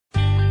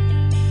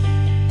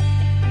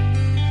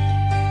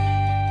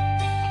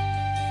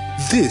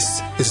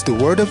This is the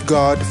Word of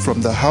God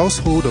from the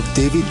Household of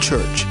David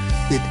Church.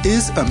 It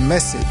is a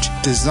message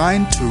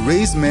designed to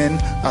raise men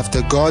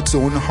after God's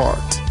own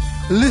heart.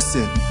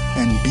 Listen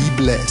and be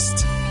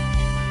blessed.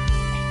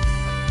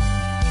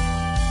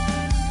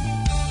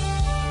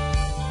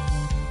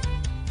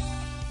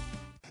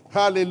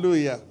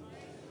 Hallelujah.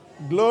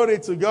 Glory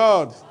to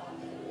God.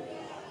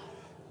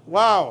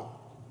 Wow.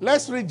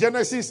 Let's read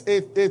Genesis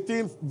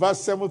 18,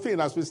 verse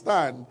 17 as we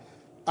stand.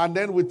 And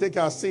then we take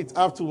our seat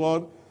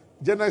afterward.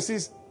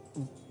 Genesis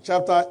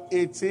chapter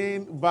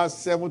 18, verse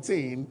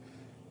 17.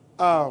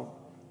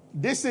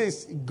 This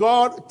is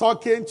God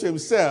talking to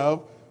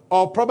himself,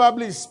 or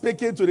probably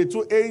speaking to the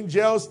two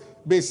angels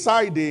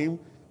beside him.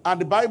 And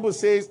the Bible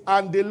says,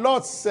 and the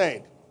Lord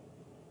said,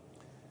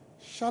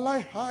 shall I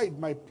hide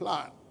my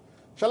plan?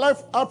 Shall I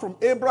hide from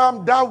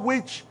Abraham that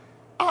which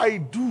I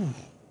do?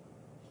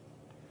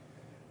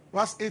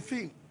 Verse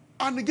 18.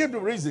 And he gave the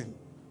reason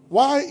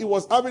why he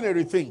was having a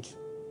rethink.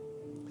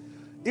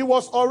 He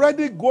was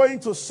already going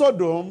to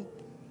Sodom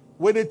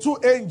with the two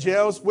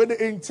angels with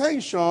the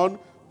intention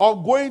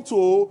of going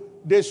to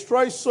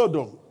destroy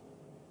Sodom.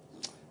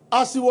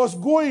 As he was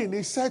going,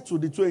 he said to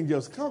the two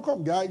angels,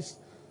 come guys,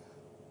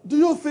 do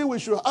you think we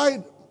should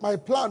hide my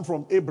plan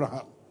from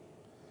Abraham?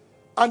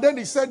 And then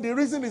he said the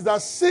reason is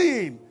that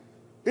seeing,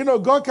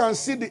 God can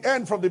see the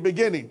end from the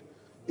beginning.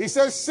 He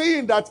says,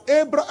 seeing that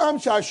Abraham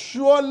shall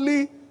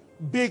surely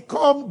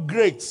become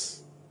great.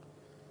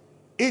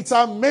 It's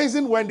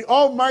amazing when the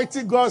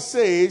Almighty God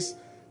says,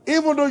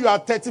 even though you are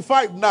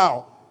 35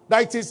 now,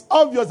 that it is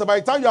obvious that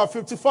by the time you are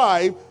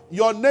 55,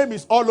 your name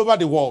is all over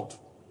the world.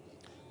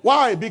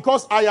 Why?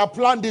 Because I have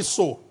planned this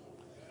so.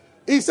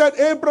 He said,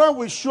 Abraham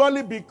will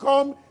surely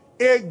become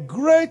a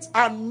great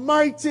and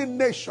mighty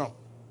nation.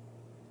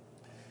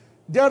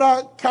 There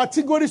are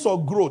categories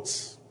of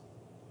growth.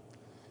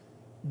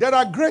 There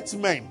are great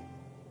men.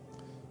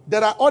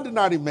 There are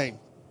ordinary men.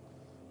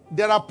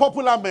 There are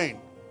popular men.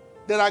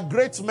 There are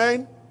great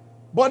men.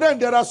 But then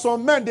there are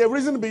some men, they've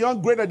risen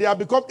beyond great, and they have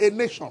become a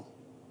nation.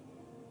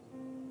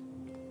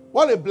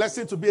 What a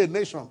blessing to be a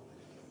nation.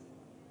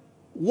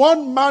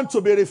 One man to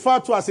be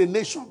referred to as a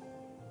nation.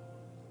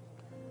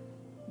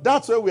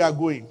 That's where we are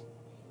going.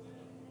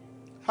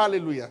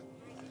 Hallelujah.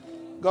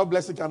 God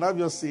bless you. Can have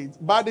your seat.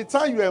 By the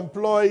time you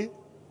employ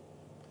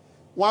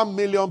 1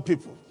 million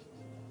people,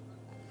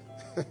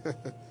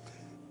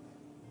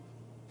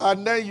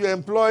 and then you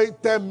employ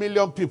 10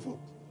 million people,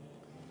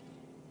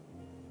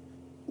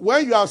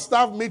 when you have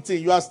staff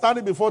meeting, you are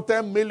standing before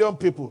 10 million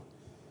people,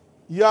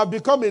 you have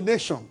become a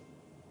nation.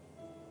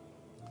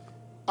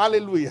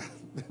 Hallelujah.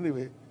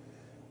 Anyway.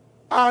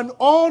 And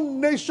all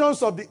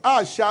nations of the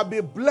earth shall be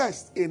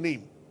blessed in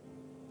him.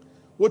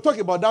 We'll talk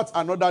about that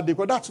another day,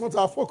 because that's not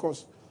our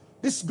focus.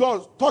 This is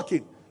God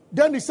talking.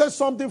 Then he says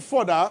something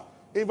further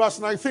in verse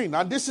 19,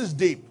 and this is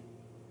deep.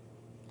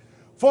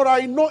 For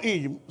I know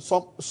him,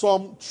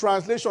 some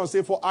translations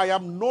say, for I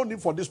have known him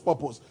for this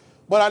purpose.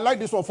 But I like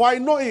this one. For I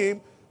know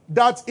him,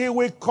 that he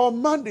will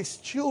command his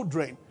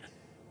children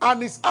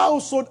and his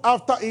household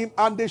after him,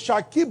 and they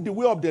shall keep the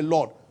way of the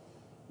Lord.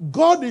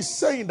 God is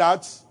saying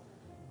that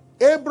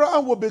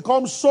Abraham will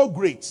become so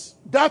great.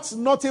 That's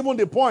not even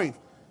the point.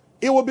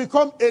 He will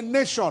become a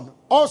nation.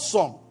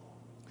 Awesome.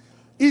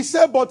 He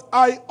said, but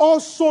I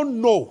also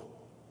know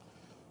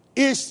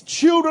his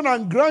children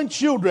and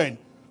grandchildren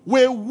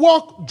will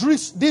walk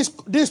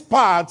these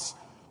paths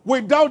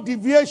without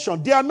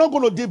deviation. They are not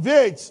going to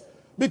deviate,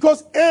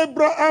 because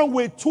Abraham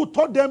will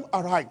tutor them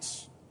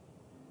aright.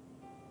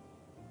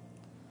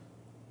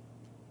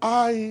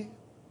 I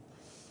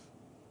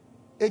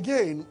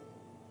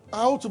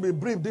ought to be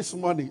brief this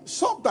morning.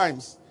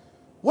 Sometimes,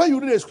 when you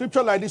read a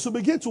scripture like this, you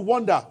begin to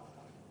wonder,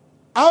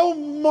 how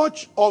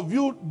much of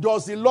you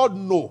does the Lord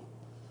know?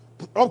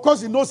 Of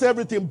course, he knows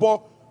everything,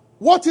 but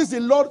what is the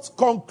Lord's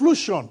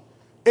conclusion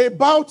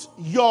about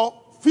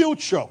your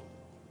future?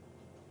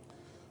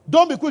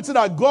 Don't be quick to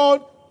that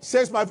God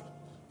says my...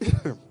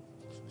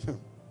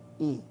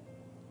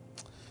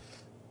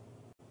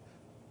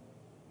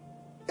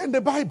 In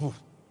the Bible,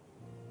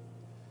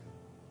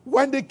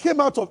 when they came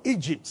out of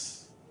Egypt,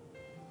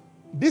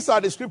 these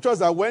are the scriptures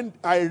that when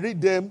I read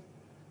them,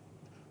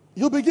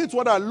 you begin to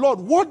wonder, Lord,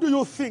 what do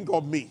you think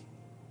of me?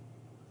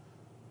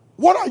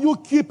 What are you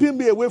keeping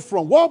me away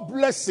from? What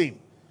blessing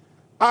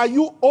are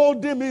you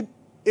holding me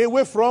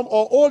away from,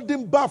 or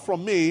holding back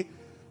from me,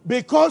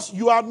 because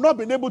you have not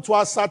been able to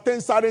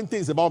ascertain certain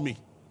things about me?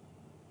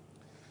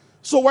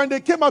 So when they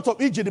came out of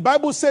Egypt, the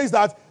Bible says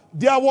that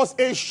there was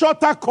a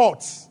shorter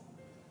cut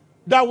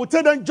that would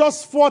take them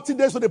just 40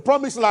 days to the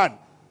promised land.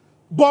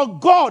 But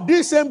God,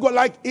 this same God,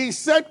 like he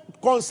said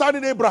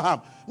concerning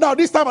Abraham, now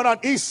this time around,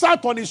 he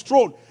sat on his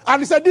throne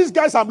and he said, these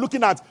guys I'm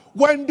looking at,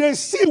 when they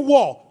see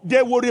war,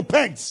 they will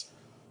repent.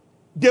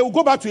 They will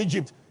go back to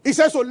Egypt. He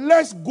said, so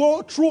let's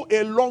go through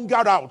a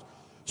longer route.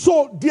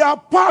 So their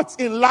paths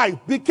in life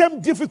became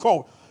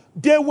difficult.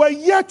 They were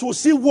yet to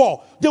see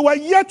war. They were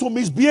yet to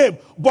misbehave.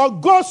 But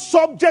God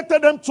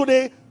subjected them to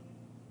the...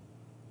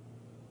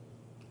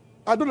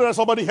 I don't know if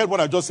somebody heard what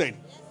I just said.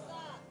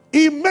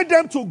 He made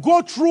them to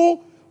go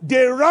through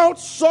the route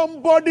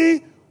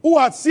somebody who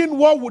had seen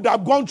what would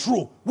have gone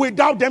through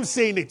without them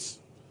saying it.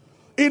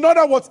 In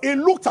other words, he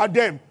looked at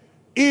them.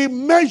 He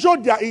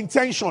measured their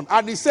intention.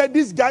 And he said,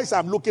 these guys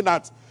I'm looking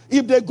at,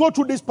 if they go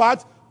through this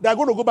part, they're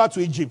going to go back to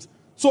Egypt.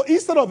 So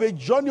instead of a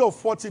journey of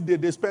 40 days,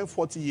 they spent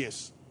 40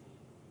 years.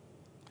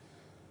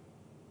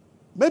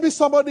 Maybe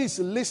somebody is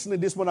listening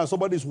this morning and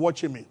somebody is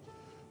watching me.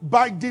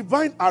 By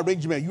divine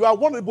arrangement, you are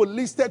one of the people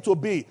listed to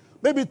be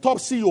maybe top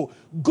CEO.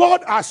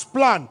 God has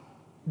planned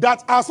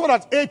that as far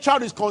as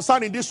HR is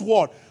concerned in this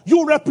world,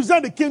 you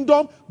represent the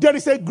kingdom. There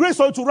is a grace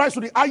for you to rise to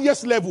the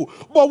highest level.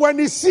 But when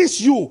he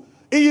sees you,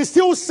 he is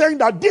still saying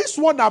that this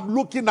one I'm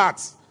looking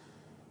at,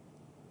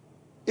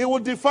 it will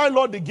defy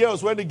all the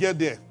girls when they get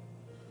there.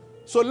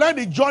 So let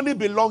the journey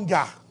be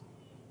longer.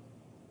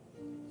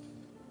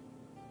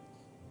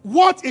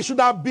 What it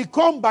should have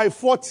become by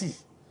 40,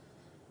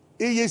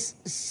 he is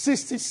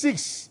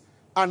 66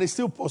 and is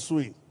still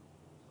pursuing.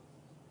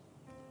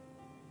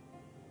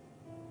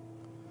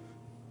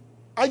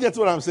 I get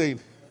what I'm saying.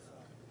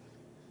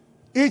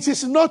 It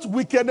is not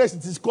wickedness,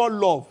 it is called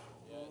love.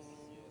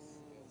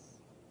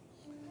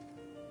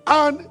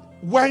 And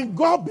when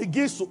God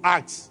begins to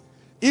act,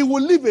 he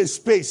will leave a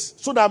space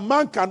so that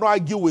man cannot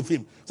argue with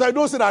him. So I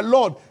don't say that,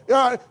 Lord,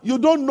 you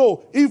don't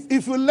know.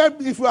 If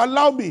you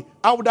allow me,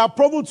 I would have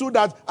proven to you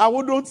that I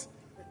wouldn't.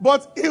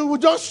 But he will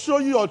just show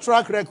you your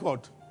track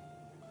record.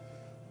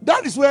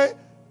 That is where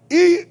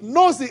he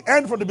knows the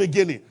end from the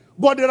beginning.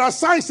 But there are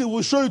signs he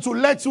will show you to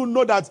let you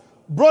know that,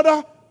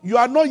 brother, you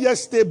are not yet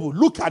stable.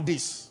 Look at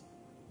this.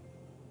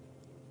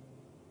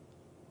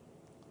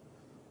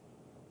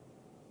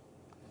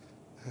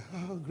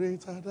 How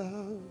great art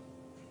thou?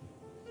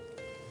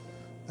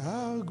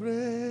 How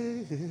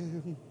great.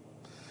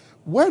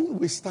 When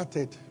we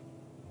started,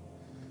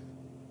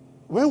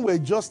 when we're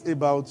just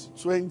about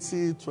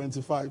 20,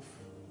 25,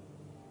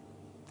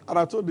 and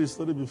I told this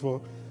story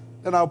before,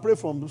 then I'll pray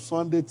from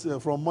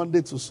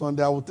Monday to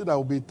Sunday. I would think I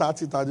will be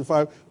 30,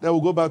 35, then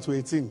we'll go back to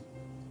 18.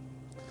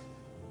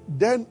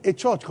 Then a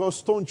church called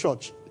Stone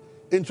Church,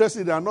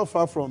 interestingly, they are not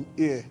far from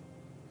here,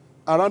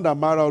 around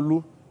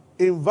Amaraulu,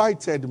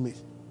 invited me.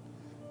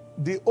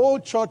 The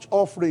old church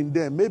offering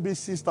there, maybe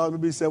 6,000,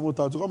 maybe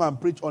 7,000, to come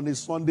and preach on a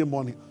Sunday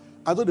morning.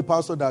 I told the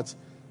pastor that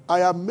I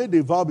have made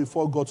a vow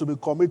before God to be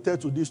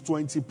committed to these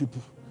 20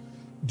 people.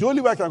 The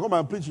only way I can come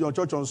and preach in your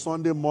church on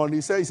Sunday morning,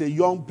 he said it's a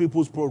young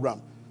people's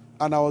program.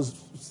 And I was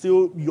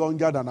still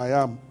younger than I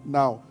am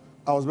now.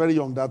 I was very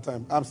young that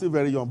time. I'm still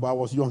very young, but I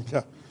was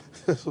younger.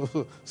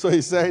 So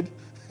he said,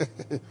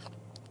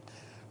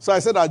 so I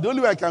said that the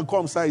only way I can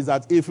come, sir, is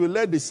that if you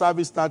let the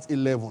service start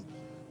 11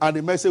 and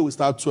the message will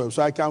start 12,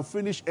 so I can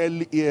finish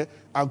early here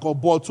and come.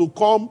 But to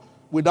come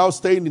without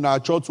staying in our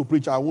church to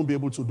preach, I won't be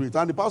able to do it.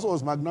 And the pastor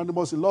was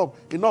magnanimous enough.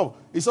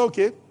 It's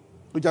okay.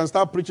 We can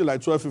start preaching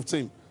like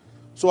 12:15.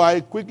 So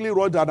I quickly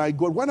wrote and I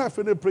go. When I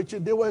finished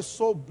preaching, they were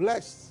so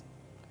blessed.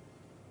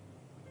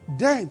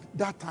 Then,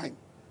 that time,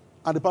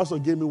 and the pastor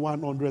gave me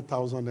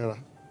 100,000 naira.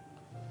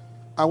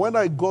 And when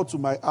I got to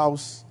my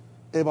house,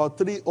 about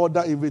 3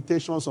 other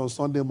invitations on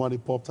Sunday morning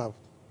popped up.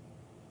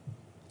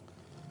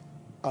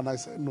 And I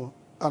said no.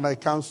 And I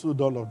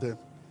canceled all of them.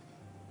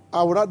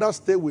 I would rather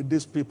stay with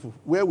these people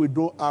where we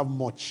don't have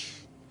much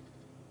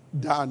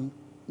than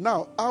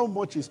now. How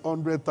much is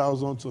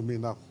 100,000 to me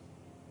now?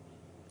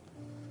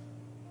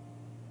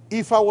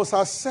 If I was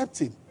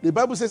accepting, the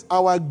Bible says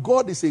our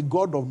God is a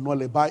God of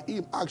knowledge. By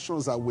him,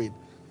 actions are weighed.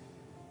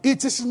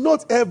 It is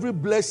not every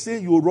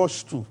blessing you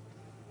rush to.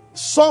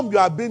 Some you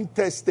are being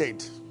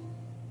tested.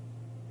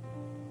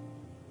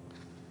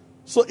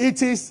 So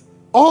it is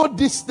all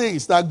these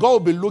things that God will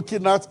be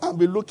looking at and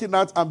be looking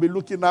at and be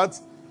looking at.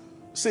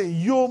 Say,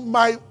 you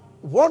might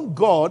want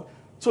God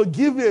to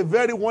give you a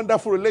very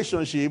wonderful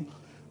relationship,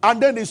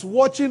 and then he's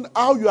watching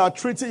how you are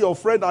treating your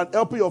friend and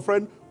helping your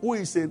friend who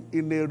is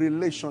in a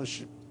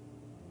relationship.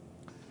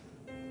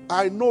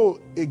 I know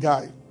a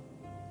guy.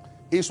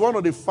 He's one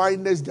of the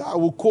finest guys. I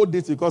will quote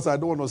this because I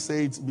don't want to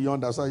say it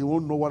beyond that, so you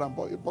won't know what I'm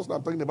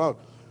talking about.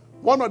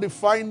 One of the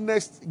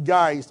finest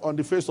guys on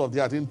the face of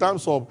the earth in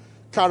terms of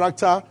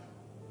character,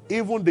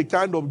 even the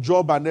kind of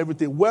job and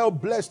everything. Well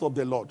blessed of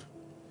the Lord.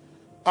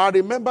 I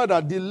remember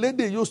that the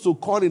lady used to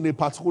call in a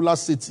particular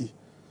city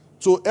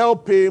to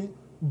help him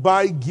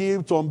buy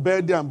gifts on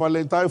birthday and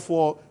Valentine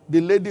for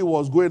the lady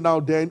was going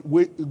out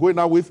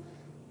with.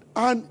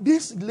 And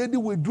this lady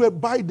will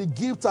buy the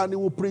gift and he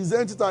will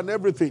present it and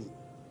everything.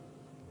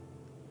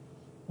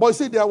 But you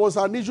see, there was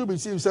an issue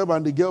between himself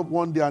and the girl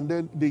one day, and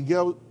then the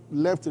girl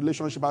left the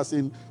relationship, as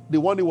in the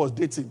one he was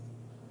dating.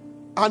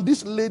 And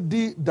this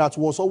lady that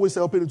was always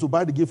helping him to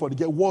buy the gift for the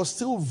girl was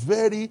still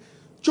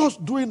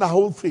just doing her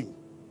whole thing.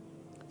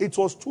 It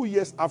was 2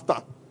 years after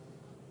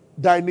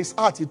that in his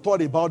heart he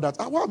thought about that.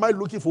 What am I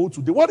looking for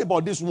today? What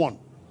about this one?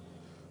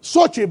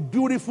 Such a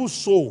beautiful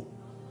soul.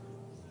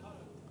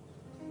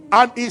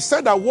 And he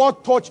said that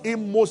what touched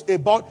him most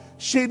about,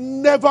 she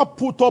never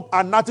put up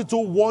an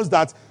attitude once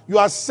that you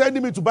are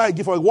sending me to buy a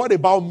gift for you. What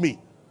about me?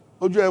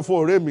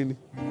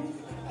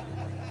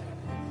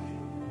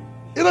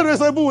 You know,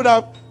 some people would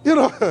have, you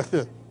know.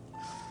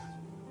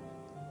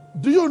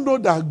 Do you know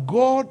that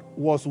God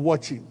was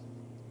watching?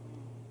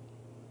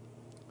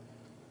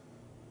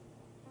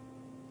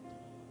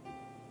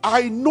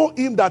 I know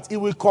him that he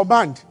will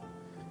command.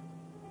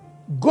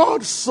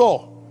 God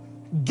saw,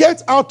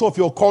 get out of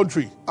your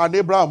country, and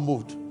Abraham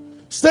moved.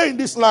 Stay in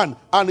this land,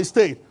 and he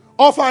stayed.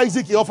 Offer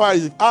Isaac, he offered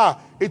Isaac.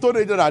 He told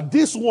Abraham that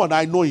this one,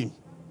 I know him.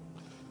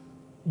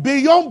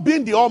 Beyond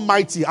being the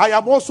Almighty, I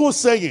am also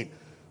saying,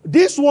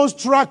 this one's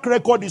track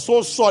record is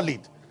so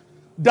solid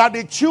that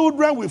the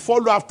children will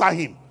follow after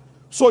him.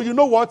 So you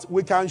know what?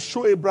 We can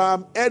show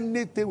Abraham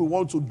anything we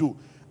want to do.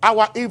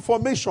 Our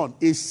information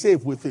is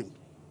safe with him.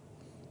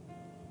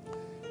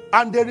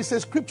 And there is a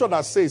scripture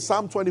that says,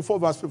 Psalm 24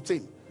 verse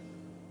 15,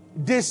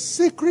 the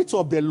secret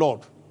of the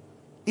Lord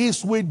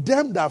is with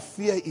them that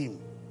fear him,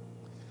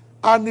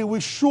 and he will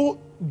show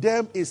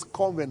them his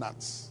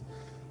covenants.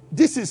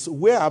 This is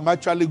where I'm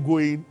actually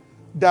going,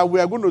 that we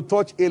are going to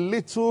touch a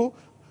little.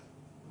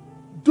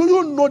 Do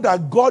you know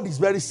that God is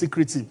very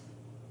secretive?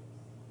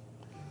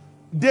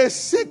 The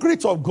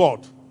secret of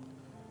God.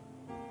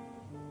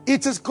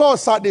 It is called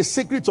the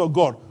secret of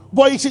God.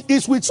 But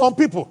it's with some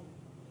people.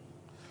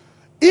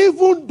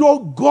 Even though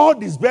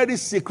God is very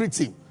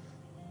secretive.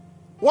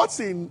 What's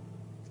in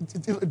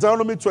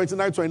Deuteronomy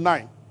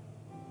 29:29?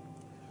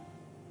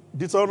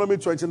 Deuteronomy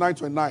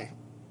 29:29.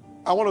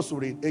 I want us to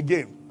read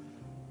again.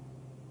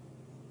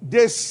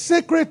 The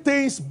secret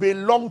things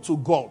belong to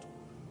God,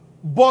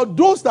 but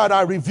those that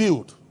are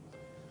revealed.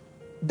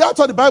 That's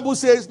what the Bible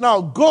says.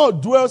 Now,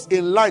 God dwells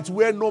in light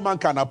where no man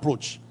can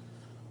approach.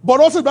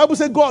 But also the Bible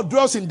says God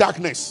dwells in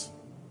darkness.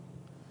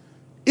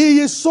 He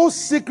is so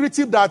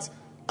secretive that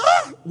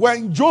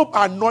when Job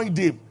anointed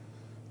him,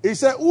 he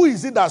said, who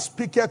is it that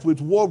speaketh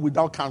with word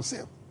without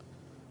counsel?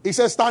 He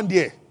said, stand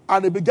there.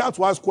 And he began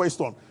to ask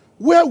questions.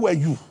 Where were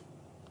you?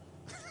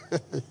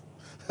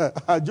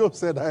 Job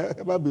said,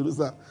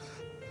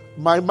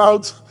 my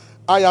mouth,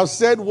 I have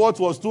said what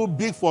was too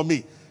big for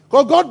me.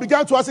 Because God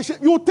began to ask,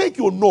 you think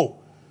you know.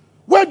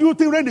 Where do you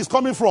think rain is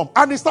coming from?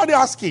 And he started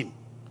asking.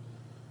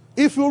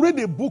 If you read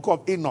the book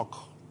of Enoch,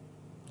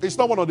 it's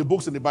not one of the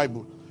books in the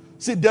Bible.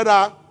 See, there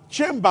are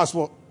chambers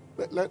for,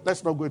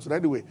 let's not go into that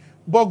anyway.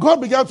 But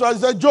God began to ask,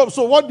 he said, Job,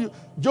 so what do you,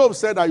 Job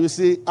said that you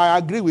see, I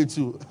agree with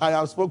you. I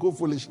have spoken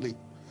foolishly.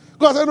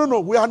 God said, no,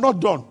 we are not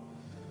done.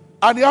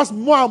 And he asked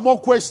more and more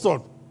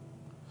questions.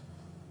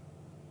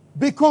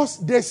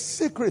 Because the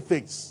secret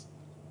things,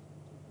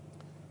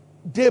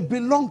 they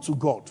belong to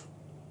God.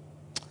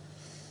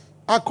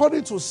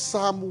 According to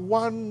Psalm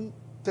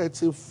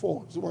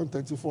 134, it's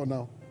 134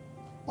 now,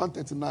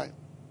 139.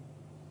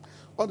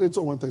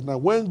 132,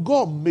 139. When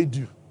God made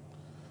you,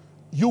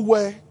 you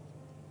were,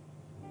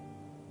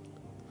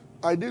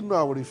 I didn't know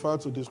I would refer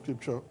to this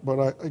scripture,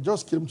 but it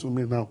just came to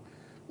me now.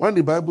 When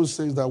the Bible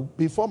says that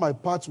before my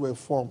parts were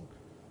formed,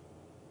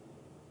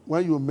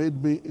 when you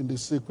made me in the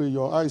secret,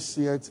 your eyes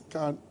see it.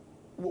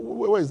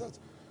 Where is that?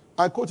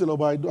 I quote it,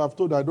 but I've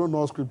told you I don't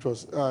know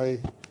scriptures.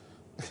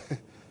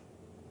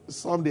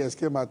 Some they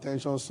escape my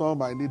attention,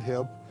 some I need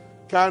help.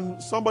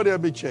 Can somebody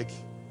help me check?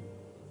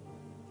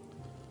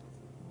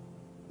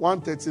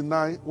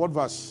 139, what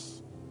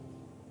verse?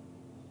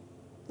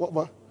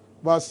 What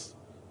verse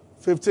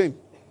 15.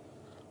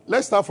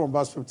 Let's start from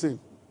verse 15.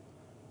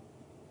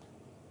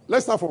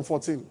 Let's start from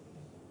 14.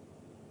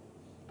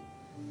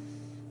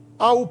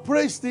 I will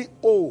praise thee,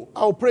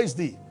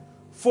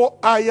 for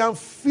I am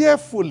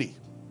fearfully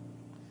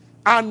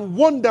and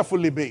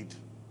wonderfully made.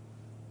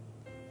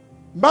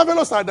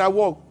 Marvelous are thy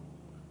work,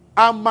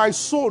 and my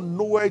soul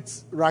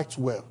knoweth right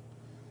well.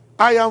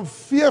 I am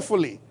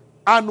fearfully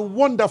and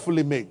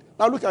wonderfully made.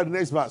 Now look at the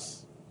next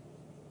verse.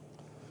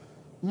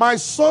 My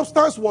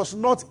substance was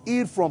not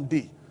hid from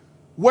thee,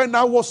 when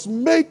I was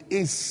made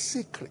in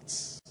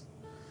secret.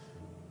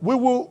 We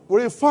will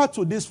refer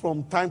to this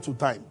from time to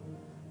time.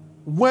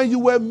 When you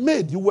were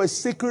made, you were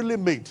secretly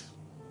made.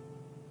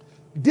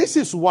 This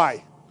is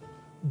why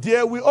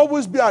there will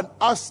always be an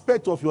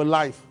aspect of your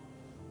life.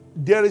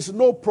 There is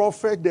no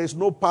prophet, there is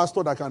no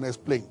pastor that can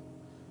explain.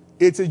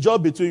 It's a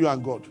job between you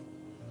and God.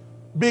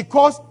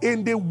 Because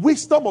in the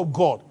wisdom of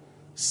God,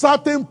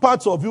 certain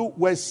parts of you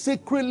were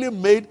secretly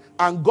made,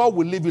 and God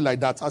will leave you like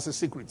that as a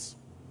secret.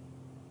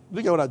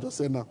 Look at what I just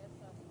said now.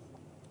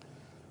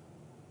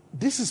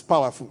 This is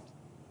powerful.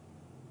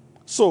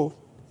 So,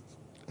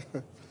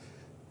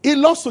 he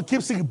loves to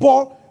keep secret,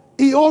 but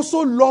he also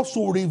loves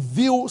to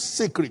reveal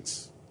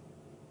secrets.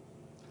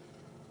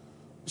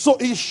 So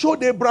he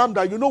showed Abraham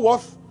that, you know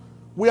what?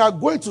 We are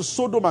going to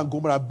Sodom and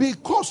Gomorrah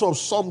because of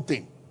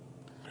something.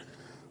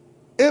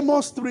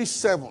 Amos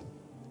 3:7.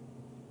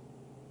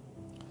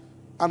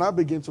 And I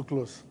begin to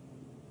close.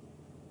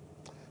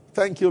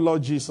 Thank you,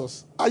 Lord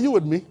Jesus. Are you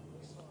with me?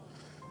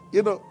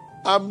 You know,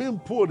 I'm being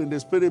pulled in the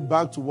spirit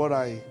back to what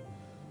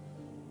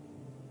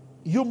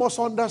you must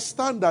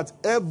understand that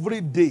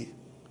every day,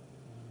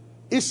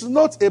 it's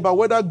not about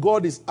whether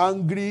God is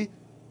angry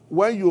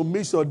when you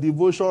miss your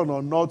devotion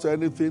or not or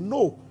anything.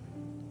 No.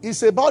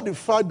 It's about the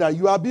fact that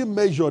you are being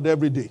measured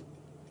every day.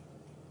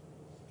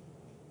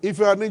 If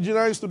you're an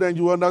engineering student,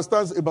 you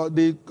understand about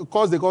the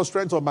course they call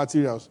strength of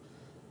materials.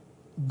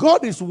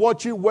 God is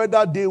watching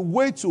whether the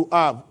weight you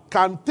have,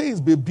 can things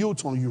be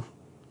built on you?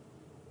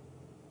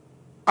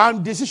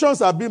 And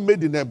decisions are being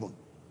made in heaven.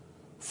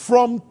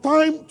 From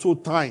time to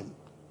time,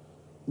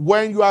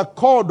 when you are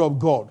called of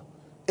God,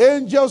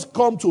 angels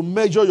come to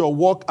measure your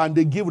work and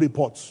they give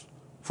reports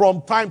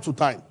from time to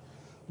time.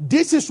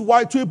 This is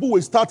why two people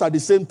will start at the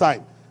same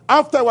time.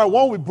 After a while,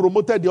 one will be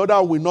promoted, the other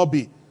one will not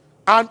be.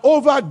 And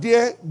over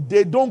there,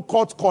 they don't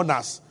cut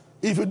corners.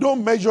 If you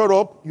don't measure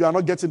up, you are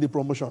not getting the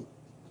promotion.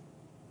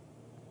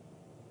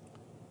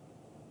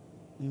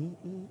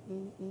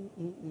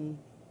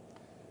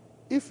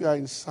 If you are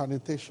in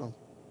sanitation,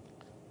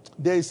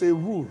 there is a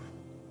rule.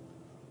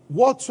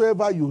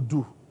 Whatsoever you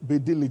do, be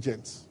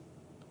diligent.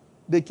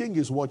 The king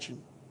is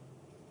watching.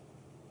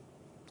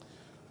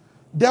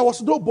 There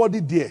was nobody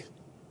there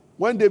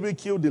when David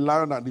killed the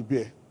lion and the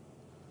bear.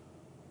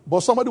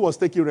 But somebody was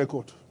taking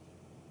record.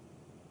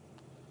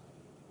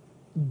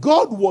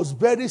 God was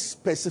very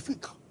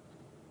specific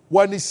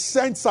when he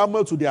sent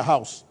Samuel to their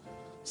house.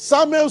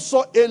 Samuel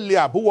saw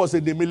Eliab, who was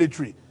in the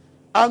military.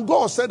 And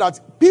God said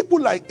that people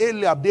like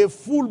Eliab, they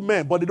fool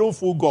men, but they don't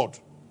fool God.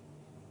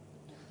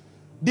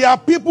 There are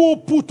people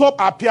who put up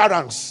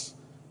appearance,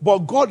 but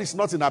God is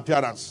not in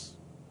appearance.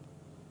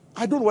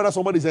 I don't know whether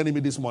somebody is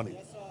enemy this morning.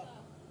 Yes,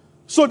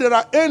 so there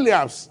are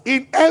Eliabs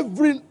in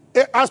every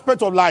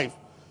aspect of life.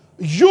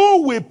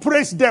 You will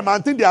praise them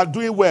and think they are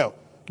doing well.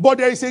 But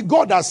there is a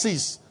God that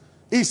sees.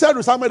 He said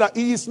to Samuel that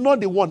he is not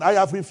the one. I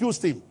have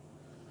refused him.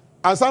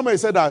 And Samuel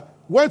said that,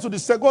 went to the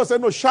second, God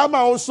said, no, Shammah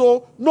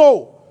also,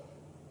 no.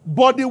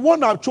 But the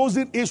one I've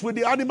chosen is with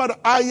the animal.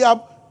 I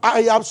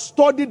have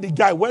studied the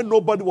guy when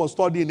nobody was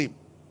studying him.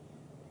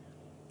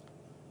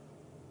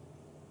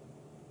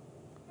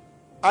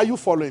 Are you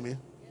following me?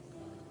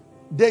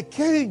 The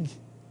king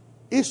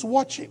is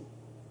watching.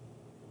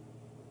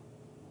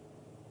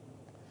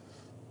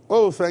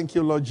 Oh, thank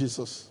you, Lord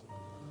Jesus.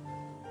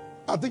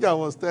 I think I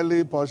was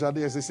telling Pasha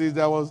yesterday,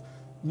 there was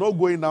no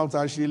going out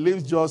and she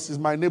lives just, is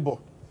my neighbor.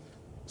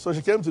 So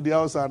she came to the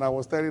house and I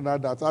was telling her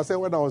that. I said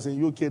when I was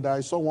in UK that I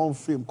saw one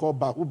film called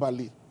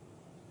Bahubali.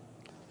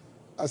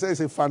 I said it's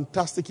a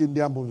fantastic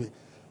Indian movie.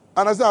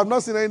 And I said I've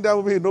not seen an Indian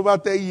movie in over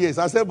 10 years.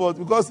 I said but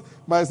because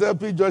myself,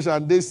 P. Josh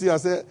and Daisy, I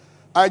said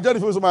I enjoyed the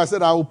film so much. I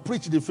said I will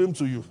preach the film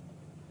to you.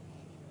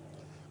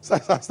 So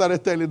I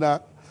started telling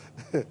her,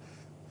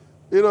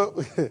 you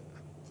know,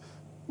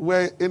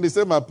 we're in the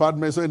same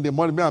apartment. So in the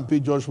morning, me and P.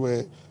 Josh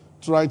were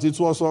trying to, it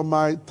was on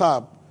my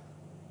tab.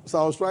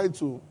 So I was trying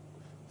to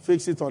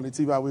fix it on the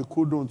TV and we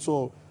couldn't.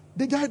 So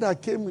the guy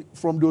that came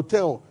from the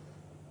hotel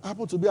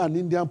happened to be an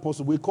Indian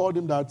person. We called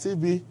him that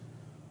TV.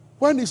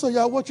 When he saw you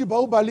are watching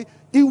Bahubali,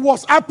 he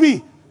was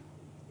happy.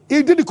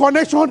 He did the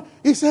connection.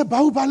 He said,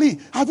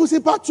 Bahubali, have you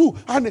seen part 2?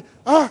 And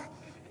I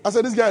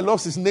said, this guy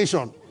loves his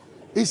nation.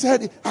 He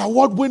said,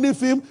 award-winning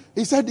film.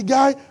 He said, the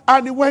guy,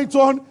 and he went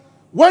on.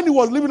 When he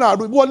was living out,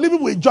 he was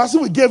living with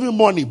Justin, we gave him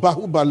money.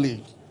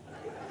 Bahubali.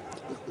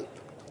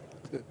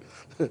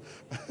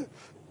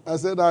 I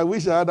said, I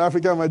wish I had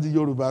African Magic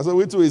Yoruba. So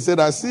we too, he said,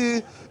 I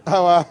see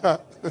our...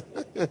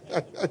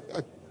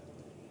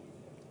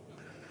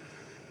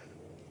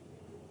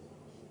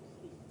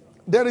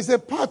 There is a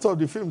part of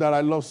the film that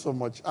I love so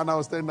much, and I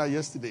was telling that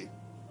yesterday.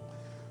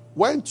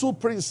 When two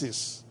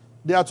princes,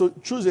 they had to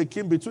choose a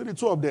king between the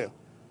two of them,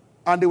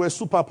 and they were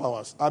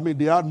superpowers. I mean,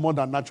 they had more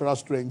than natural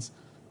strength,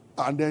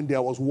 and then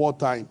there was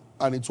wartime,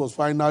 and it was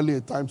finally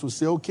a time to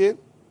say, okay,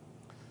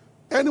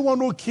 anyone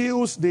who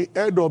kills the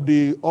head of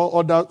the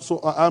other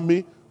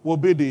army will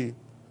be the...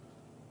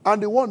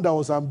 And the one that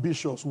was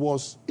ambitious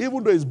was,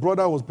 even though his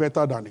brother was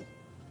better than him,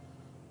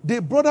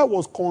 the brother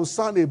was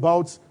concerned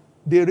about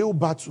the real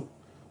battle.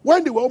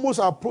 When they were almost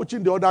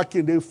approaching the other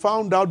king, they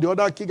found out the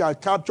other king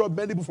had captured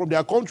many people from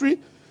their country.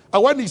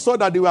 And when he saw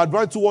that they were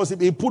advancing towards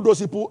him, he put those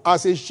people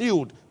as a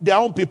shield, their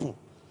own people.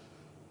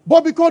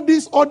 But because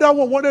this other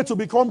one wanted to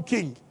become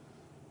king,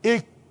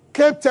 he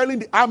kept telling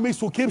the armies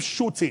to keep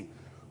shooting.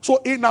 So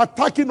in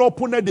attacking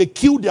opponent, they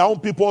killed their own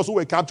people also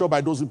were captured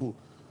by those people.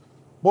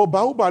 But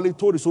Bahubali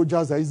told the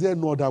soldiers that is there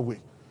no other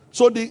way.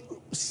 So the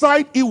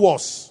side he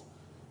was,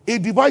 he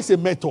devised a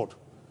method.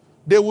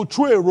 They would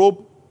throw a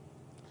rope.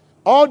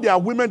 All their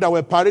women that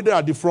were paraded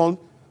at the front,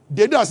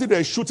 they did as if they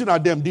were shooting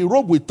at them. The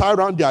rope would tie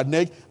around their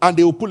neck and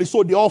they would pull it.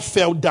 So they all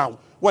fell down.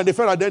 When they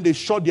fell at them, they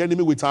shot the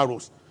enemy with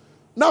arrows.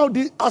 Now,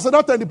 as at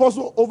that time, the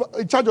person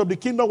in charge of the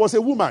kingdom was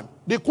a woman,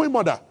 the queen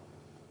mother.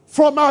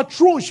 From her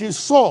throne, she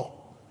saw.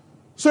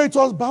 So it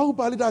was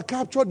Bahubali that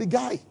captured the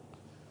guy.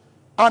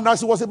 And as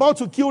he was about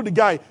to kill the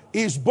guy,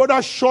 his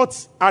brother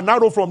shot an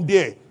arrow from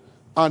there.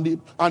 And the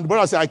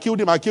brother said, I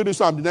killed him,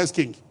 so I'm the next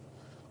king.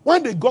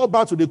 When they got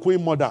back to the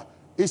queen mother,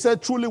 he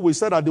said, truly we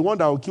said that the one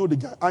that will kill the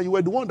guy. And you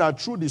were the one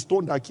that threw the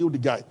stone that killed the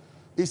guy.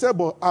 He said,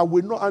 but I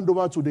will not hand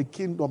over to the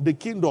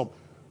kingdom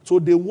to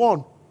the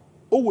one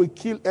who will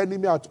kill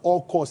enemy at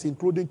all costs,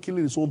 including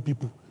killing his own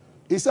people.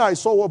 He said, I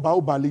saw what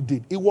Bahubali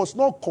did. He was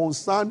not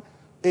concerned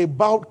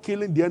about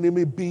killing the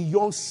enemy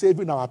beyond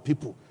saving our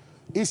people.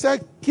 He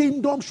said,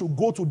 kingdom should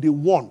go to the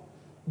one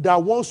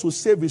that wants to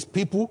save his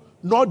people,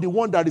 not the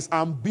one that is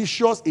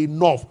ambitious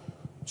enough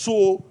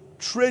to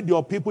trade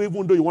your people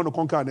even though you want to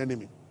conquer an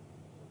enemy.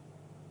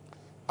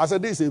 I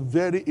said, this is a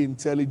very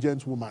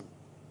intelligent woman.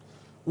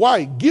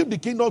 Why? Give the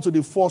kingdom to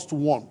the first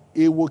one.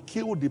 It will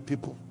kill the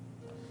people.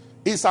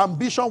 His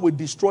ambition will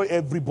destroy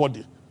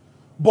everybody.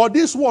 But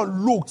this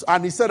one looked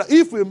and he said that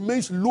if it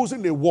means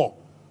losing a war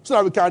so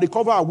that we can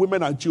recover our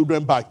women and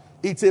children back,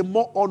 it's a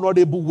more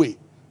honorable way.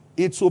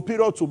 It's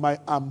superior to my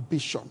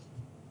ambition.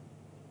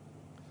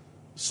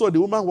 So the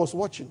woman was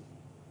watching.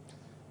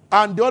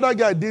 And the other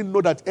guy didn't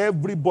know that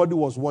everybody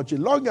was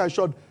watching. Long and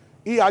short,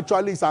 he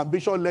actually, his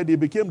ambition led, he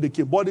became the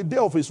king. But the day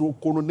of his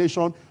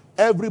coronation,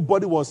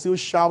 everybody was still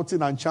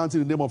shouting and chanting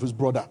the name of his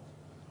brother.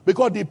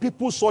 Because the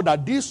people saw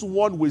that this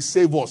one will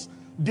save us.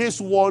 This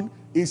one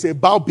is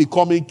about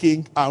becoming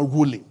king and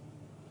ruling.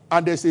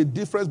 And there's a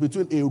difference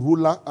between a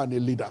ruler and a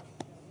leader.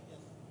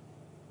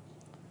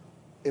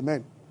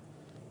 Amen.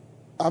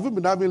 Have you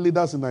been having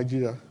leaders in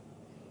Nigeria?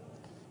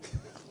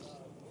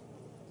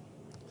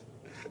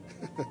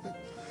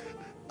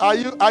 Are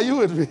you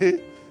with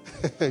me?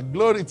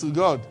 Glory to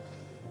God.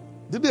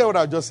 Did you hear what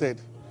I just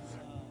said?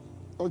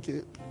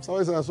 Okay.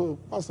 Somebody said, so,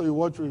 Pastor, you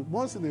watch me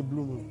once in a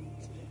blue moon.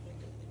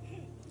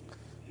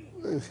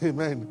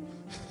 Amen.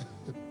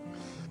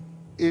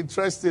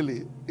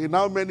 Interestingly, in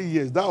how many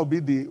years, that will be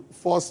the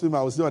first film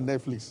I will see on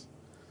Netflix.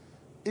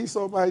 It's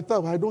on my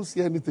tab. I don't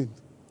see anything.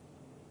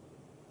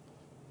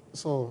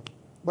 So,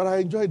 but I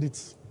enjoyed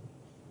it.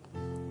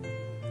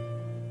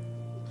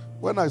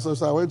 When I saw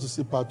it, I went to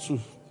see part 2.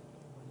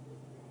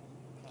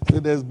 So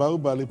there's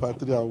Bahubali part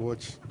 3 I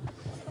watch.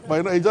 But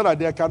you know, it's just that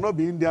there cannot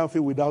be Indian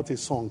film without a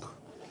song.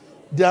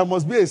 There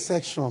must be a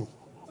section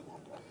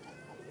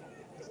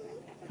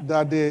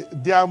that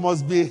there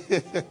must be.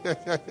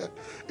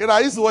 You know,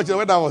 I used to watch it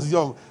when I was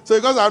young. So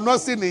because I've not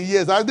seen in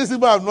years, these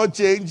people have not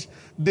changed.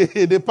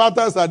 The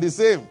patterns are the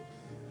same.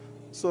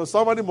 So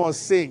somebody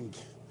must sing.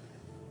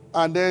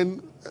 And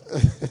then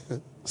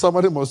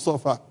somebody must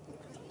suffer.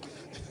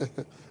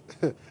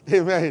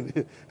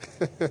 Amen.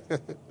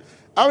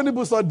 How many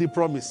people saw The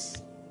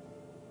Promise?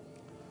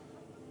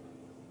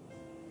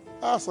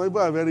 Some people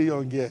are very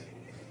young here.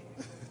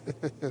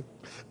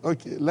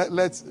 Okay,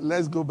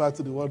 let's go back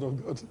to the Word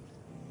of God.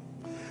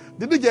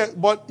 Did you get?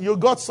 But you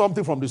got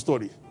something from the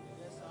story,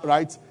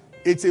 right?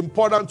 It's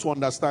important to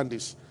understand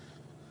this.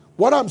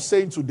 What I'm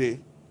saying today,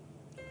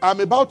 I'm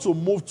about to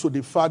move to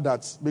the fact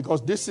that,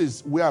 because this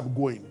is where I'm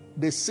going,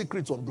 the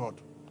secret of God.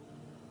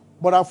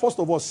 But I'm first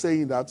of all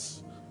saying that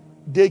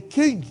the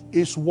king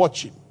is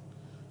watching.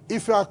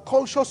 If you are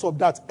conscious of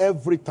that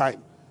every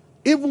time,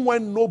 even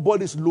when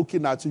nobody's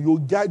looking at you, you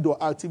guide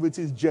your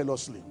activities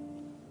jealously.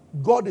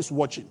 God is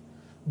watching.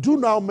 Do you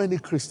know how many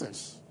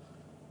Christians?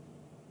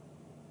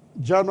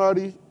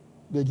 January,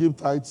 they give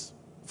tithes.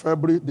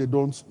 February, they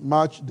don't.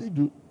 March, they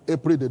do.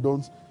 April, they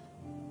don't.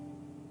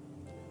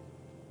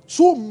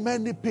 So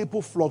many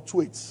people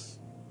fluctuate.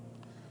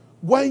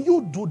 When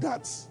you do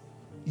that,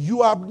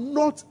 you have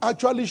not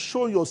actually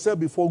shown yourself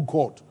before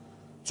God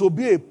to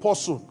be a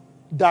person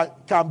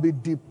that can be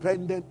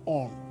dependent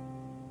on.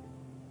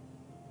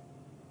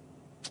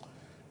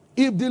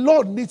 If the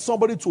Lord needs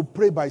somebody to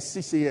pray by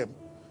 6 a.m.,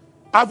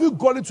 have you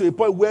gotten to a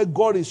point where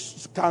God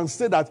can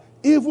say that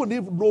even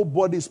if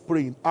nobody's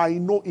praying, I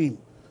know him.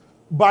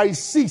 By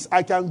 6,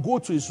 I can go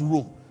to his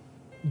room.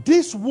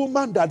 This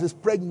woman that is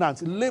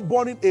pregnant,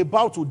 laboring,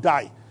 about to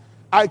die,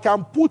 I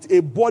can put a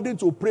burden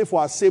to pray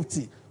for her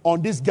safety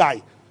on this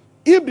guy.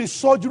 If the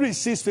surgery is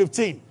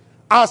 6:15,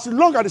 as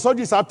long as the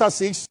surgery is after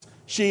 6,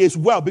 she is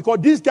well, because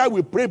this guy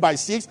will pray by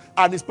 6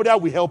 and his prayer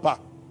will help her.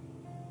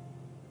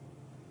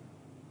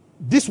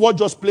 This word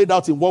just played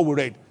out in what we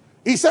read.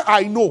 He said,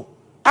 I know.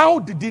 How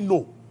did he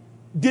know?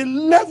 The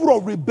level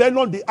of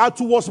rebellion they had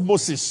towards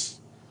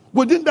Moses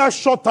within that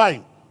short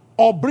time,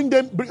 or bring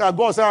God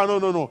and say, oh,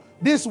 no.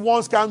 These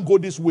ones can't go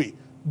this way.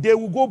 They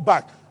will go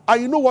back.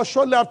 And you know what?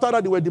 Shortly after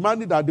that, they were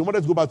demanding that they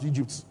wanted to go back to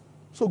Egypt.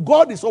 So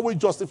God is always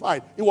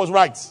justified. He was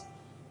right.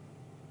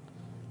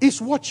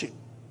 He's watching.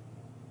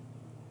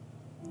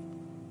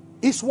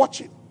 He's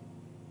watching.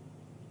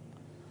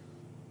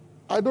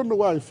 I don't know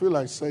why I feel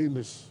like saying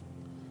this.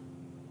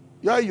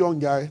 You're a young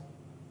guy,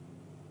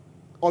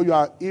 or you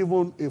are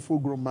even a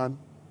full-grown man.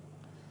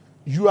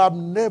 You have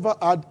never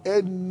had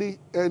any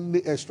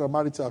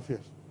extramarital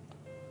affairs.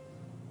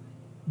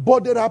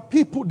 But there are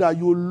people that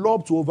you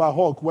love to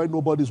overhug when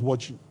nobody's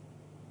watching.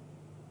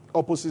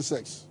 Opposite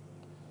sex.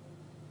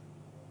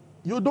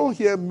 You don't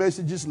hear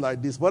messages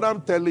like this, but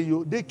I'm telling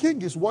you, the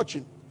king is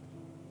watching.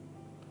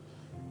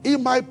 He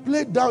might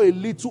play down a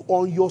little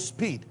on your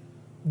speed,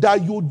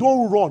 that you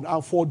don't run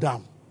and fall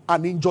down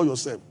and enjoy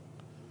yourself.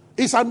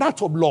 It's an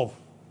act of love.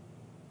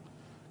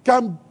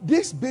 Can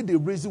this be the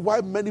reason why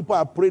many people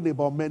are praying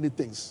about many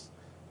things?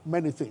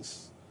 Many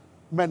things.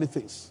 Many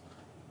things.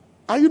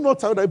 Are you not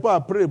tired that people are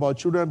praying about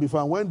children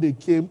before, and when they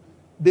came,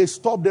 they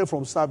stopped them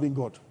from serving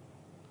God?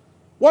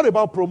 What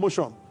about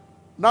promotion?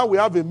 Now we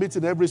have a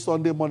meeting every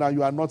Sunday morning and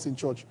you are not in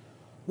church.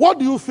 What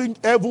do you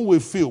think heaven will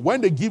feel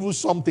when they give you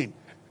something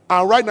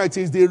And right now it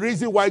is the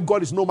reason why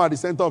God is no more at the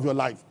center of your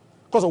life.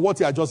 Because of what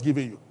he has just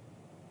given you.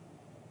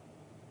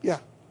 Yeah.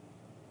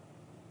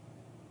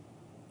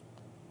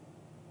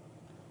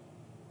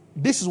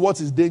 This is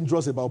what is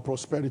dangerous about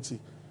prosperity.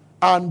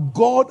 And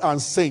God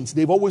and saints,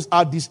 they've always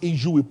had this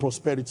issue with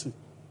prosperity.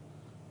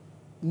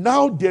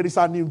 Now there is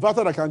an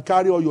inverter that can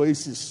carry all your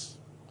ACs.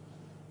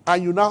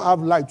 And you now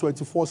have light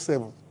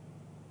 24/7.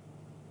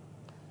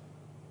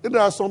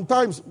 There are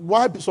sometimes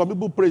why some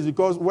people pray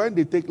because when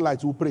they take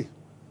light, we pray.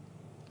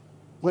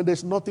 When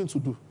there's nothing to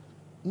do.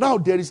 Now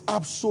there is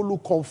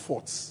absolute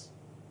comfort.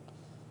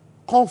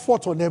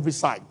 Comfort on every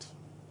side.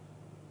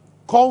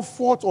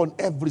 Comfort on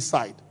every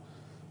side.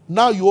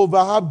 Now you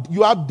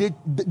have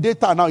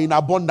data now in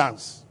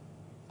abundance.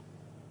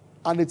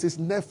 And it is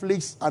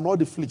Netflix and all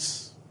the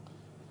flicks.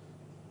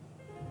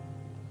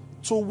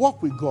 To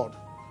walk with God,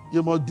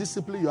 you must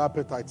discipline your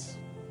appetite,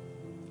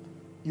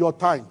 your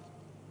time,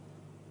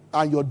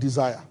 and your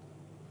desire.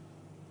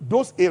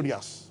 Those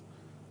areas,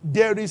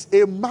 there is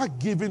a mark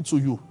given to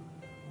you.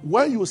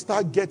 When you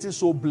start getting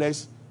so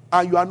blessed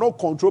and you are not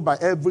controlled by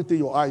everything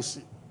your eyes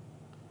see.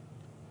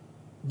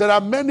 There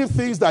are many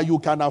things that you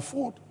can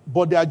afford,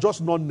 but they are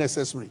just not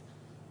necessary.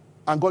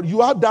 And God,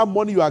 you have that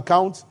money in your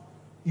account,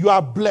 you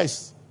are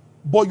blessed,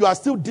 but you are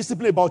still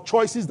disciplined about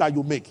choices that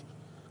you make.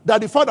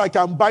 That the fact that I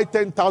can buy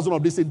 10,000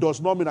 of this, it does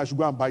not mean I should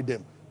go and buy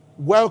them.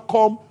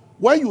 Welcome.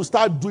 When you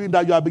start doing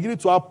that, you are beginning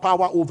to have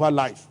power over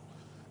life.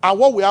 And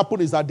what will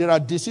happen is that there are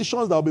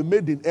decisions that will be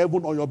made in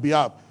heaven on your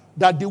behalf.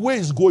 That the way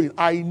it's going,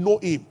 I know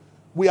him.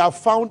 We have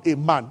found a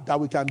man that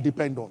we can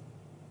depend on.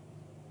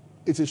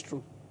 It is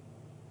true.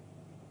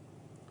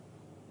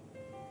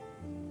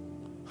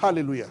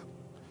 Hallelujah.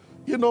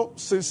 You know,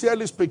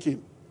 sincerely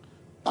speaking,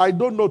 I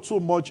don't know too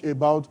much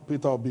about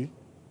Peter Obi.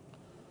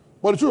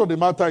 But the truth of the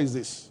matter is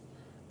this.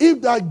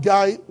 If that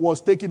guy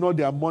was taking all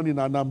their money in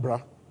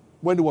Anambra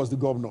when he was the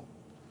governor,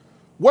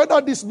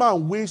 whether this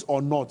man wins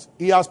or not,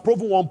 he has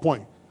proven one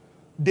point.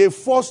 They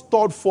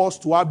third force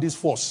to have this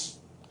force.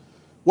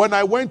 When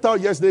I went out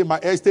yesterday in my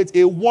estate,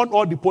 he won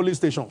all the polling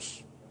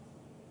stations.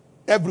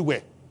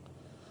 Everywhere.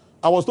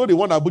 I was told he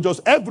won Abuja.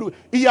 Everywhere.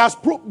 He has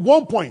proved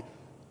one point.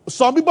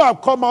 Some people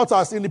have come out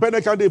as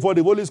independent candidates for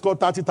the only scored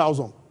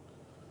 30,000.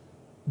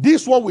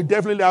 This one will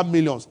definitely have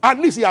millions. At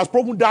least he has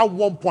proven that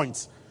 1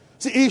 point.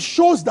 See, it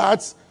shows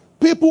that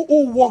people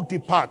who walk the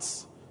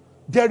paths,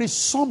 there is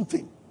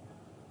something.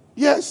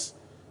 Yes.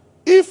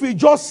 If we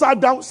just sat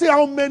down, see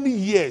how many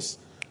years.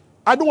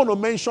 I don't want to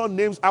mention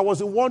names. I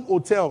was in one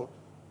hotel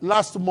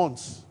last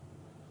month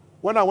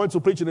when I went to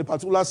preach in a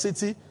particular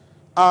city,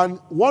 and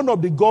one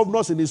of the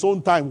governors in his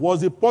own time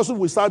was the person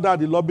we sat down at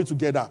the lobby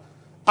together.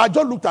 I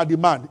just looked at the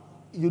man.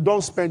 You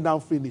don't spend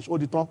down finish. All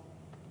the time.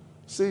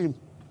 See him.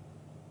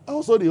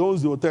 Also, he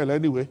owns the hotel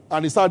anyway.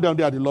 And he sat down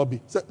there at the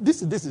lobby. So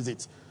this is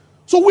it.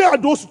 So where are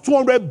those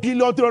 200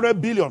 billion,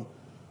 300 billion?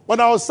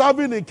 When I was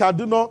serving in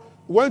Kaduna,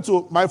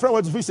 my friend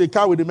went to fix a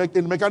car in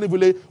the mechanic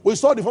village. We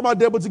saw the former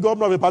deputy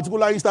governor of a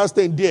particular Eastern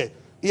state there.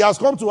 He has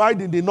come to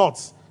hide in the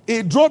north.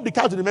 He drove the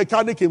car to the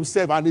mechanic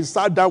himself and he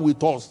sat down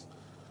with us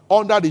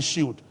under the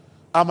shield.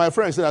 And my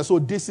friend said, so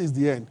this is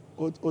the end.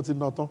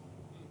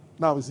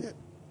 Now it's here.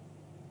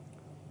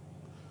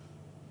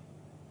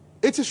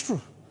 It is true.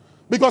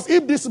 Because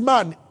if this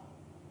man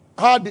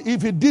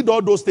if he did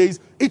all those things,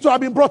 it would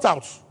have been brought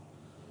out.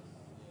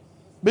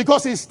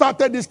 Because he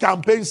started this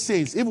campaign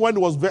since, even when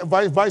he was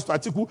vice to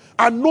Atiku,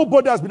 and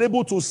nobody has been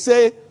able to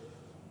say,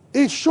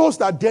 it shows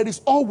that there is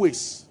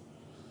always,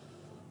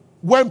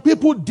 when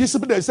people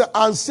discipline themselves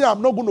and say,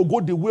 I'm not going to go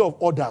the way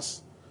of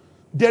others,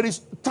 there is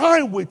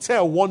time will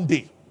tell one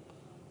day.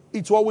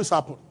 It will always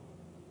happen.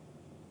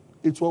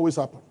 It will always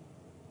happen.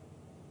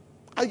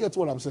 I get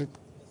what I'm saying.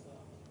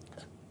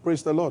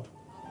 Praise the Lord.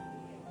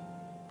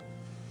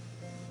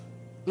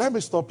 Let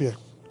me stop here.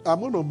 I'm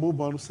going to move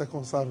on to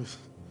second service.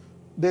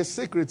 The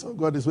secret of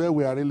God is where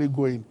we are really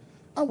going.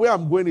 And where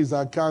I'm going is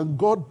that can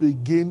God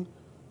begin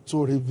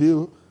to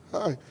reveal.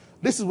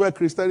 This is where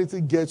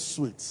Christianity gets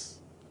sweet.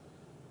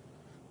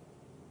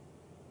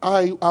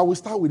 I will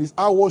start with this.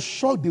 I was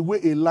shocked the way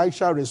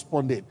Elisha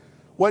responded.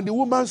 When the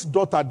woman's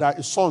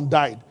son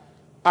died,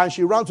 and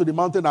she ran to the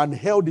mountain and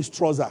held his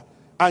trouser,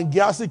 and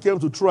Gehazi came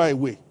to throw her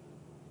away.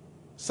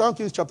 2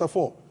 Kings chapter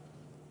 4.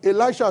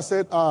 Elisha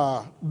said,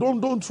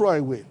 don't throw her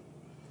away.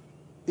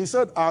 He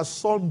said, our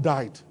son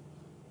died,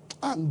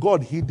 and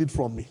God hid it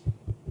from me.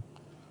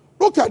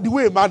 Look at the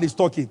way a man is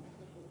talking.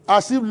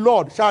 As if,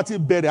 Lord, shall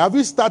it better? Have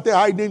we started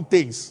hiding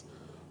things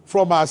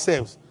from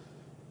ourselves?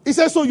 He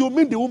said, so you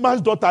mean the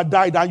woman's daughter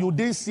died and you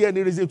didn't see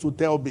any reason to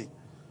tell me?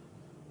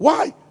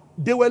 Why?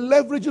 They were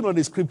leveraging on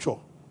the scripture.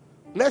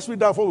 Let's read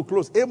that before we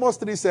close. Amos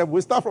 3:7.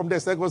 We start from there,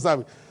 second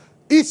service.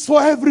 It's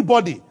for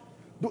everybody.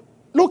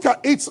 Look at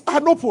it's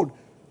an open.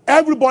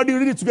 Everybody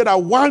read it together.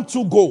 1,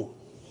 2, go.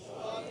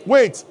 Surely.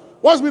 Wait.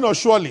 What's mean of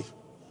surely?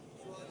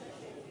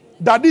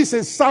 That is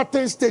a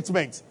certain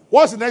statement.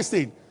 What's the next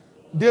thing?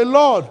 The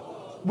Lord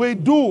will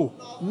do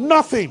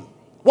nothing.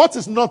 What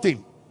is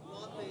nothing?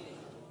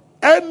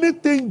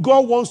 Anything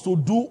God wants to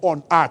do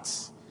on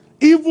earth,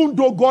 Even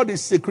though God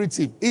is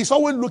secretive, He's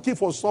always looking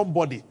for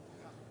somebody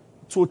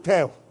to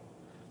tell.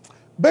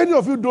 Many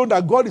of you know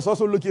that God is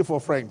also looking for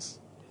friends.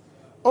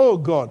 Oh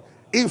God.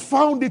 He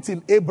found it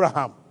in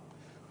Abraham.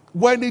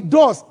 When He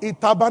does, He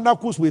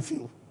tabernacles with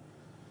you.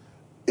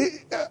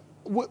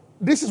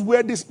 This is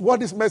where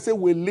what this message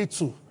will lead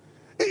to.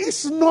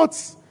 It's not,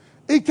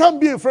 it can't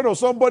be a friend of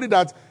somebody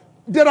that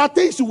there are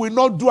things you will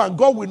not do and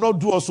God will not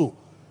do also.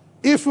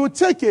 If you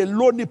take a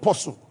lonely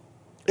person,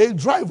 a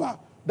driver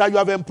that you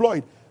have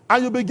employed,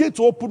 and you begin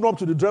to open up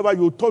to the driver,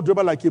 you talk to the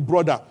driver like a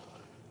brother.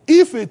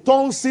 If it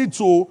turns you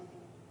to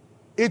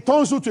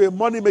a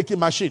money-making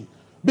machine,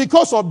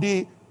 because of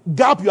the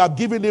gap you have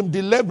given him,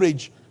 the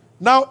leverage,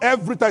 now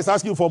every time he's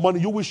asking for money,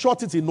 you will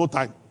short it in no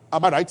time.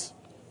 Am I right?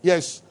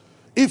 Yes.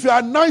 If you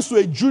are nice to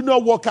a junior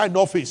worker in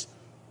office,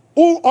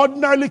 who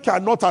ordinarily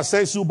cannot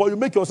assess you, but you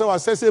make yourself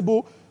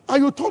accessible,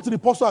 and you talk to the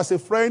person as a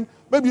friend,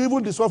 maybe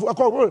even this one,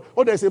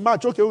 oh, there's a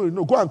match, okay,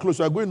 no, go and close,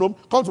 you are going home,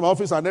 come to my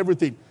office and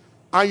everything.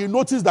 And you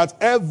notice that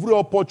every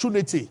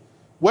opportunity,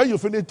 when you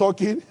finish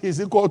talking,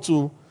 is equal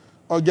to,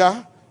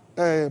 Oga,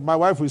 my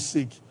wife is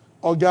sick.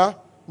 Oga,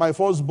 my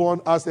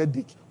firstborn has a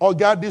dick.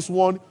 Oga, this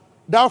one,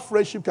 that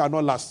friendship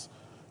cannot last.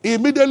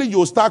 Immediately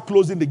you start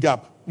closing the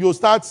gap. You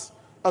start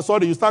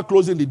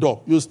closing the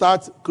door. You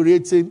start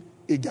creating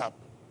a gap.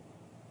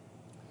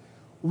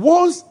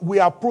 Once we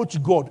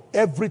approach God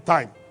every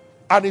time,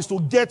 and it's to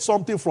get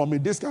something from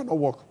it, this cannot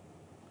work.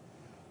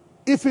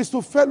 If it's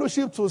to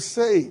fellowship, to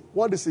say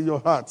what is in your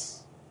heart.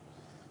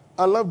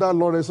 I love that,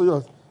 Lord.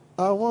 So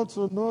I want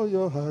to know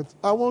your heart.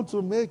 I want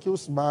to make you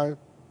smile.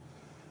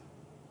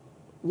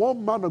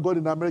 One man of God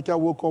in America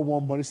woke up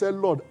one morning. He said,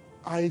 Lord,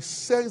 I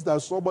sense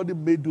that somebody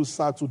made you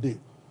sad today.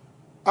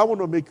 I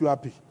want to make you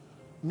happy.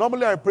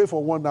 Normally I pray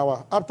for 1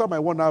 hour. After my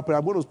 1 hour prayer,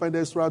 I'm going to spend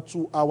extra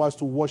 2 hours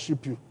to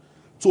worship you,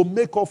 to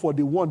make up for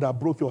the one that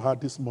broke your heart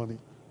this morning.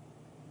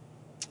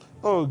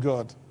 Oh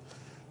God.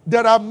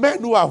 There are men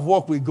who have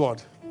walked with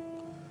God.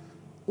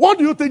 What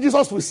do you think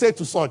Jesus will say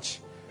to such?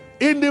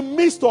 In the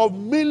midst of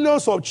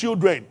millions of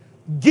children,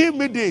 give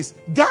me this,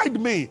 guide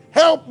me,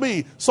 help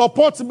me,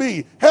 support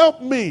me,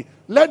 help me.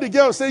 Let the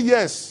girl say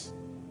yes.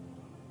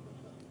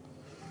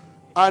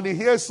 And he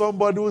hears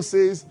somebody who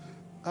says,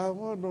 I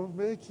want to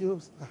make you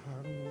smile.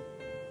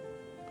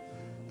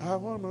 I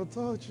want to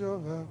touch your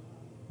heart.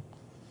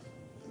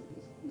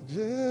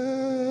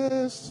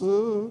 Jesus,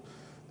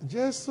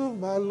 Jesus,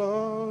 my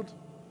Lord.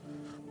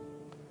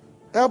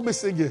 Help me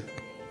sing it.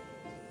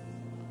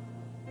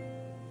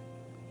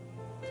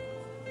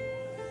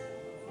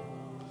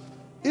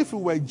 If you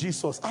were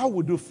Jesus, how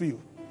would you feel?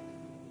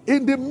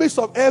 In the midst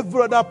of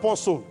every other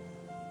person,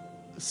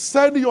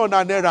 send you on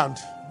an errand.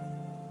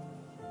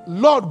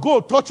 Lord,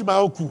 go touch my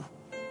uncle.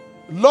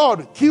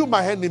 Lord, kill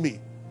my enemy.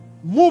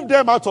 Move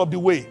them out of the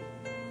way.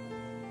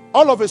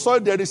 All of a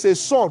sudden, there is a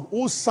son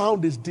whose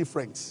sound is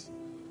different.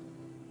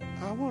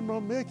 I want to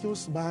make you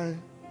smile.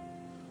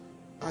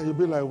 And you'll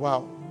be like,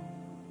 wow.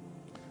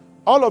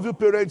 All of you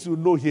parents you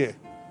know here,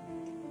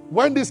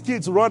 when these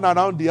kids run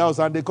around the house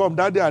and they come,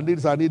 Daddy, I need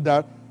this, I need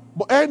that.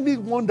 But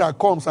anyone that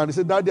comes and they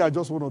say, Daddy, I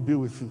just want to be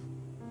with you.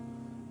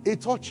 It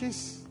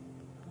touches.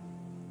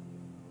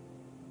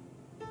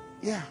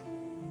 Yeah.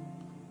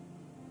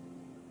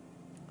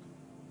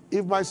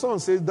 If my son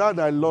says, Dad,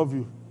 I love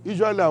you,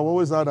 usually I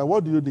always ask,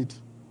 what do you need?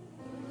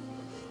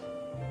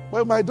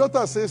 When my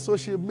daughter says so,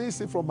 she means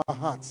it from her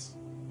heart.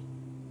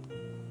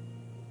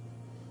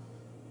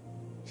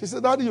 She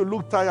said, Daddy, you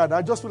look tired.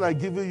 I just feel like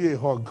giving you a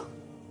hug.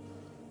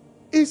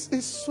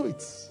 It's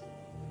sweet.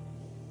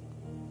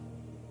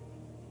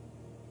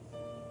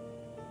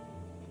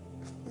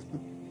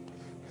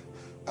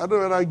 I know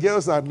when our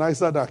girls are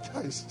nicer than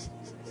guys.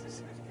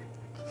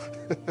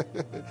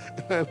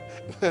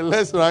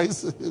 Let's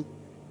rise.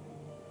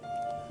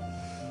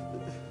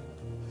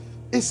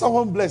 Is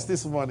someone blessed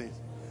this morning?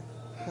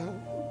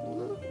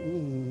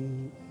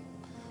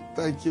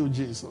 Thank you,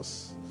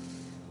 Jesus.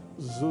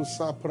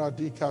 Zusa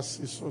pradika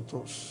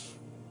sisotos.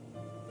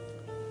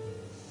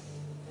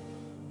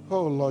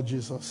 Oh, Lord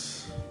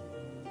Jesus.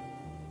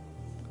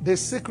 The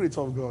secret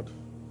of God.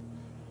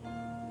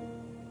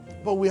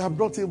 But we have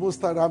not even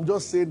started. I'm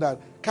just saying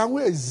that. Can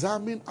we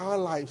examine our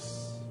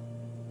lives?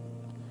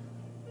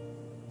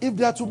 If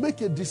they are to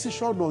make a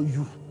decision on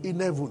you in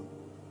heaven,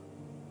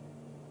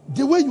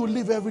 the way you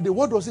live every day,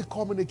 what does it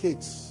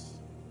communicate?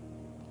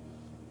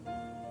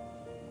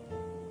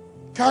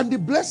 Can the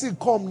blessing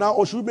come now,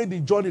 or should we make the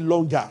journey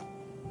longer?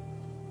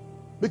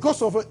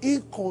 Because of an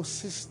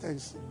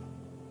inconsistency.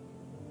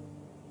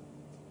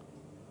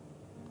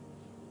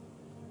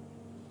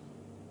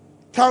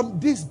 Can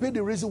this be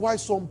the reason why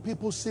some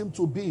people seem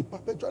to be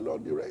perpetually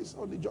on the race,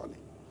 on the journey?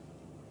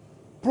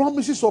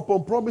 Promises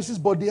upon promises,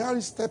 but they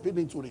aren't stepping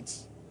into it.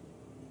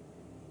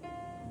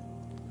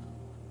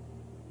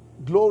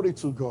 Glory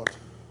to God.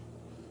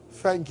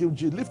 Thank you,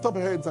 Jesus. Lift up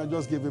your hands and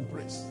just give him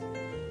praise.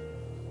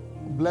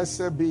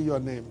 Blessed be your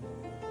name.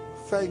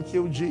 Thank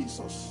you,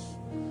 Jesus.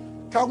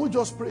 Can we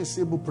just pray a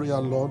simple prayer,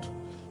 Lord?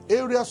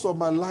 Areas of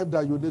my life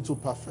that you need to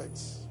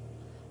perfect.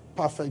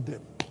 Perfect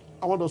them.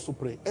 I want us to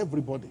pray.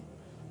 Everybody.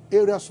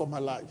 Areas of my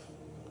life.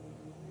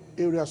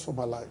 Areas of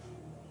my life.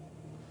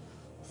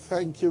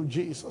 Thank you,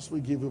 Jesus. We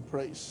give you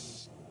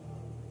praise.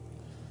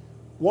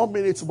 1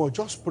 minute more.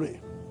 Just pray.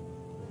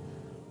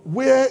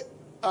 Where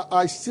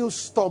I still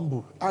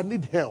stumble, I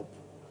need help.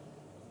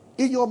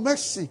 In your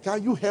mercy,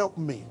 can you help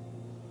me?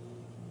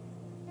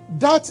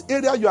 That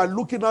area you are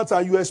looking at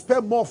and you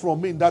expect more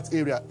from me in that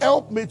area,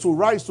 help me to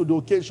rise to the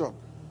occasion.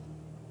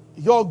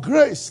 Your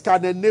grace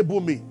can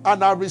enable me,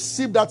 and I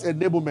receive that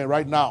enablement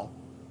right now.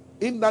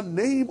 In the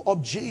name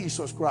of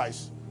Jesus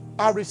Christ,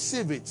 I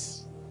receive it.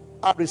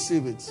 I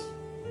receive it.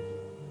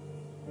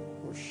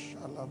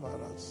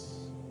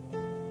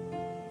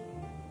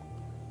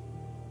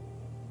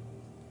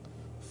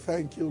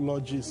 Thank you,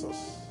 Lord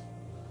Jesus.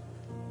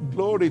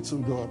 Glory to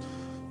God.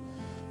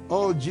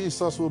 Oh,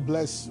 Jesus will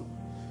bless you.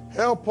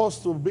 Help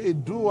us to be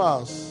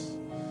doers.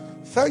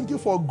 Thank you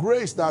for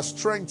grace that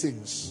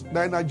strengthens,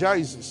 that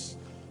energizes,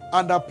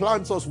 and that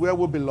plants us where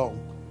we belong.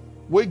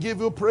 We give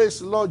you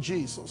praise, Lord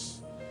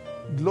Jesus.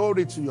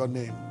 Glory to your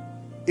name.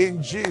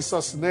 In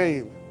Jesus'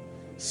 name.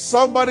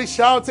 Somebody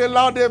shout a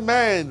loud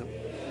amen.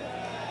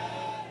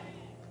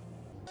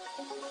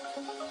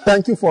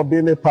 Thank you for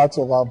being a part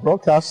of our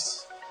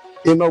broadcast.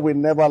 You know, we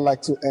never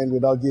like to end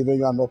without giving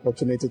you an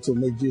opportunity to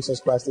make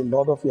Jesus Christ the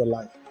Lord of your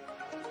life.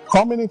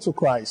 Coming into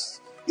Christ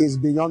is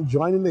beyond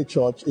joining a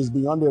church, is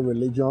beyond a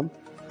religion.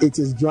 It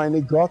is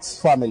joining God's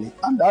family.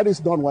 And that is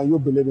done when you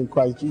believe in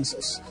Christ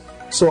Jesus.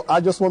 So I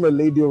just want to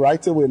lead you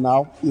right away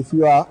now. If you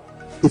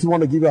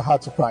want to give your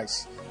heart to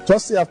Christ,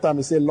 just say after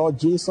me, say, Lord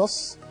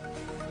Jesus,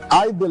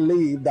 I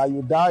believe that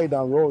you died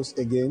and rose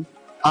again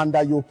and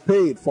that you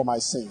paid for my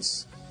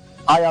sins.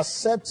 I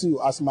accept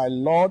you as my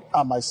Lord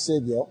and my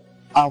Savior,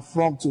 and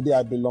from today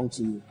I belong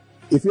to you.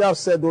 If you have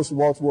said those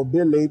words, will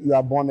be late, you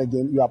are born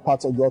again, you are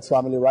part of God's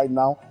family right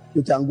now.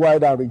 You can go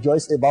ahead and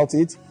rejoice about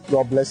it.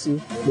 God bless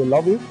you. We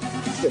love you.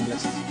 Stay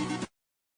blessed.